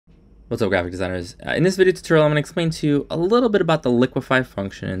What's up, graphic designers? In this video tutorial, I'm going to explain to you a little bit about the liquify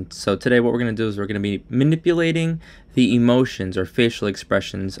function. And so today what we're going to do is we're going to be manipulating the emotions or facial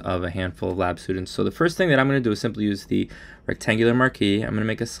expressions of a handful of lab students. So the first thing that I'm going to do is simply use the rectangular marquee. I'm going to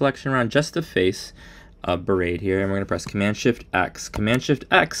make a selection around just the face of Braid here, and we're going to press Command-Shift-X.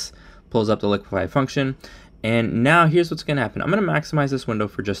 Command-Shift-X pulls up the liquify function. And now here's what's going to happen. I'm going to maximize this window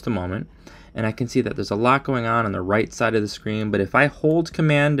for just a moment. And I can see that there's a lot going on the right side of the screen, but if I hold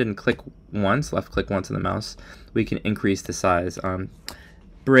command and click once, left click once on the mouse, we can increase the size.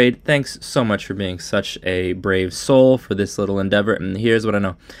 Braid, thanks so much for being such a brave soul for this little endeavor. And here's what I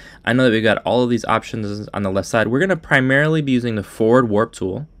know. I know that we've got all of these options on the left side. We're going to primarily be using the forward warp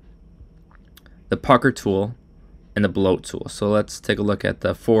tool, the pucker tool, and the bloat tool. So let's take a look at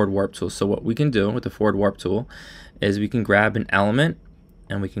the forward warp tool. So what we can do with the forward warp tool is we can grab an element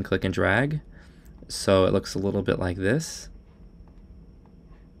and we can click and drag. So it looks a little bit like this.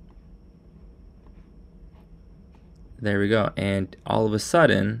 There we go. And all of a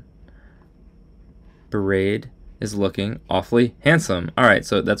sudden, Braid is looking awfully handsome. All right,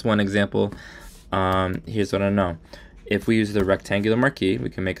 so that's one example. Here's what I know. If we use the rectangular marquee, we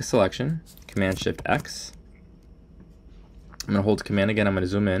can make a selection, Command-Shift-X. I'm going to hold Command again. I'm going to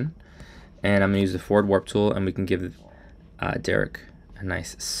zoom in, and I'm going to use the forward warp tool, and we can give Derek a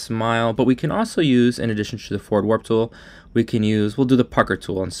nice smile. But we can also use, in addition to the forward warp tool, we'll do the pucker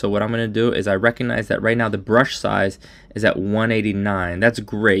tool. And so what I'm going to do is I recognize that right now the brush size is at 189. That's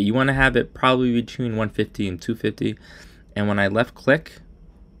great. You want to have it probably between 150 and 250. And when I left click,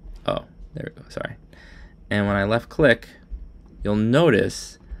 oh, there we go, sorry. And when I left click, you'll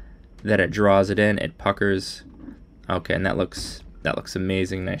notice that it draws it in, it puckers. Okay, and that looks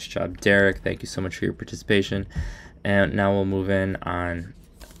amazing. Nice job, Derek. Thank you so much for your participation. And now we'll move in on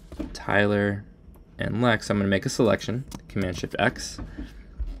Tyler and Lex. I'm going to make a selection, Command-Shift-X.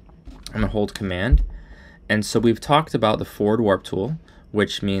 I'm going to hold Command. And so we've talked about the forward warp tool,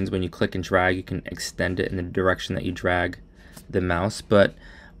 which means when you click and drag, you can extend it in the direction that you drag the mouse. But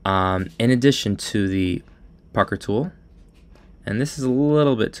in addition to the pucker tool, and this is a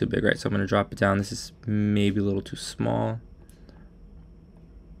little bit too big, right? So I'm going to drop it down. This is maybe a little too small.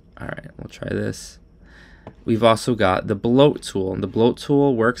 All right, we'll try this. We've also got the bloat tool, and the bloat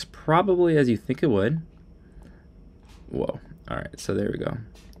tool works probably as you think it would. Whoa. All right, so there we go.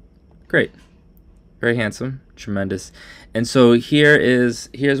 Great. Very handsome. Tremendous. And so here's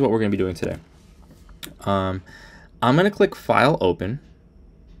what we're going to be doing today. I'm going to click File, Open.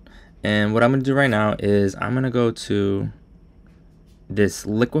 And what I'm going to do right now is I'm going to go to this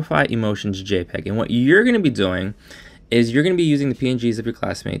Liquify Emotions JPEG. And what you're going to be doing is you're going to be using the PNGs of your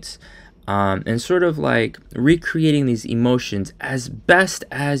classmates and sort of like recreating these emotions as best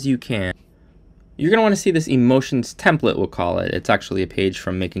as you can. You're going to want to see this emotions template, we'll call it. It's actually a page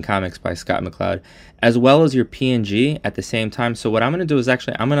from Making Comics by Scott McCloud, as well as your PNG at the same time. So what I'm going to do is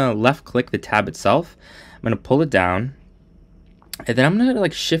actually I'm going to left click the tab itself. I'm going to pull it down, and then I'm going to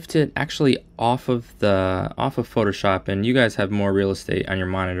like shift it actually off of Photoshop. And you guys have more real estate on your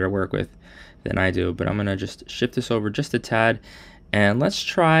monitor to work with than I do, but I'm going to just shift this over just a tad. And let's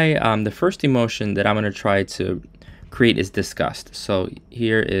try the first emotion that I'm going to try to create is disgust. So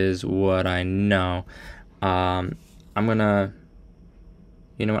here is what I know. I'm going to,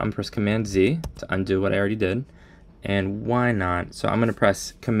 I'm going to press Command-Z to undo what I already did. And why not? So I'm going to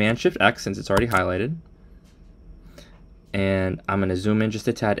press Command-Shift-X since it's already highlighted. And I'm going to zoom in just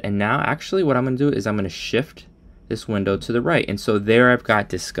a tad. And now actually what I'm going to do is I'm going to shift this window to the right. And so there I've got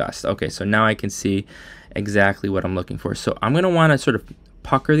disgust. Okay, so now I can see exactly what I'm looking for. So I'm going to want to sort of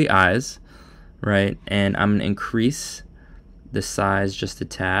pucker the eyes, right? And I'm going to increase the size just a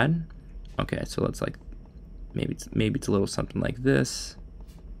tad. Okay, so let's like, maybe it's a little something like this.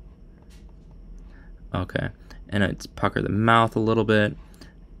 Okay, and it's pucker the mouth a little bit.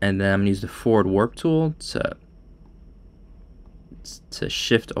 And then I'm going to use the forward warp tool to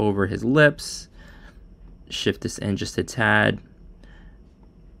shift over his lips. Shift this in just a tad.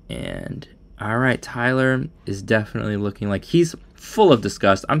 And all right, Tyler is definitely looking like he's full of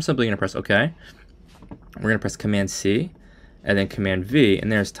disgust. I'm simply going to press OK. We're going to press Command-C and then Command-V, and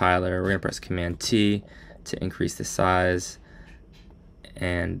there's Tyler. We're going to press Command-T to increase the size.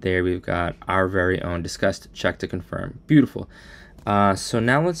 And there we've got our very own disgust. Check to confirm. Beautiful. So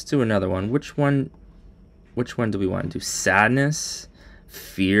now let's do another one. Which one do we want to do? Sadness,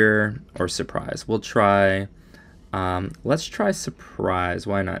 fear, or surprise? We'll try, let's try surprise.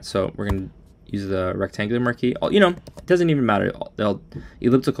 Why not? So we're going to use the rectangular marquee. It doesn't even matter. The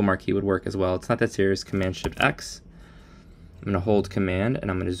elliptical marquee would work as well. It's not that serious. Command-Shift-X. I'm going to hold Command, and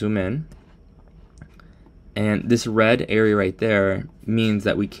I'm going to zoom in. And this red area right there means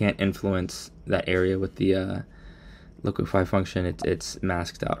that we can't influence that area with the liquify function. It's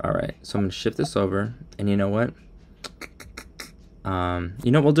masked out. All right, so I'm gonna shift this over, and you know what?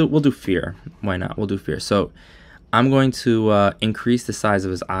 We'll do fear. Why not? We'll do fear. So I'm going to increase the size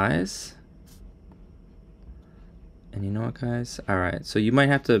of his eyes. And you know what, guys? All right, so you might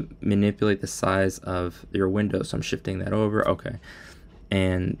have to manipulate the size of your window. So I'm shifting that over. Okay.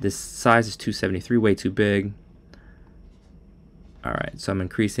 And this size is 273, way too big. All right, so I'm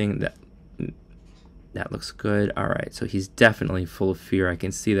increasing that. That looks good. All right, so he's definitely full of fear. I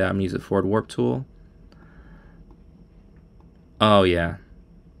can see that. I'm gonna use the forward warp tool. Oh yeah.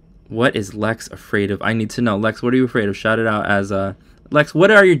 What is Lex afraid of? I need to know. Lex, what are you afraid of? Shout it out as Lex, what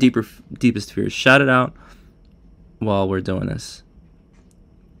are your deepest fears? Shout it out while we're doing this.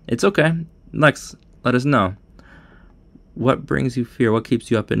 It's okay. Lex, let us know. What brings you fear? What keeps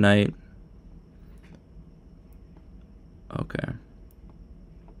you up at night? Okay.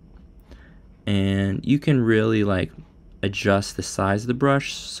 And you can really like adjust the size of the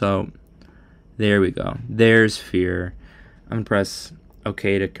brush. So there we go. There's fear. I'm gonna press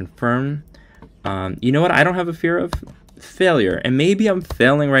OK to confirm. You know what? I don't have a fear of failure, and maybe I'm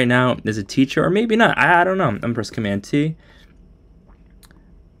failing right now as a teacher, or maybe not. I don't know. I'm gonna press Command T.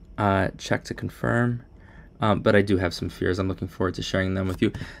 Check to confirm. But I do have some fears. I'm looking forward to sharing them with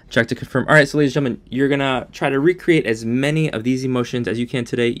you. Check to confirm. All right, so ladies and gentlemen, you're gonna try to recreate as many of these emotions as you can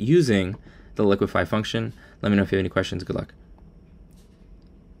today using the liquify function. Let me know if you have any questions. Good luck.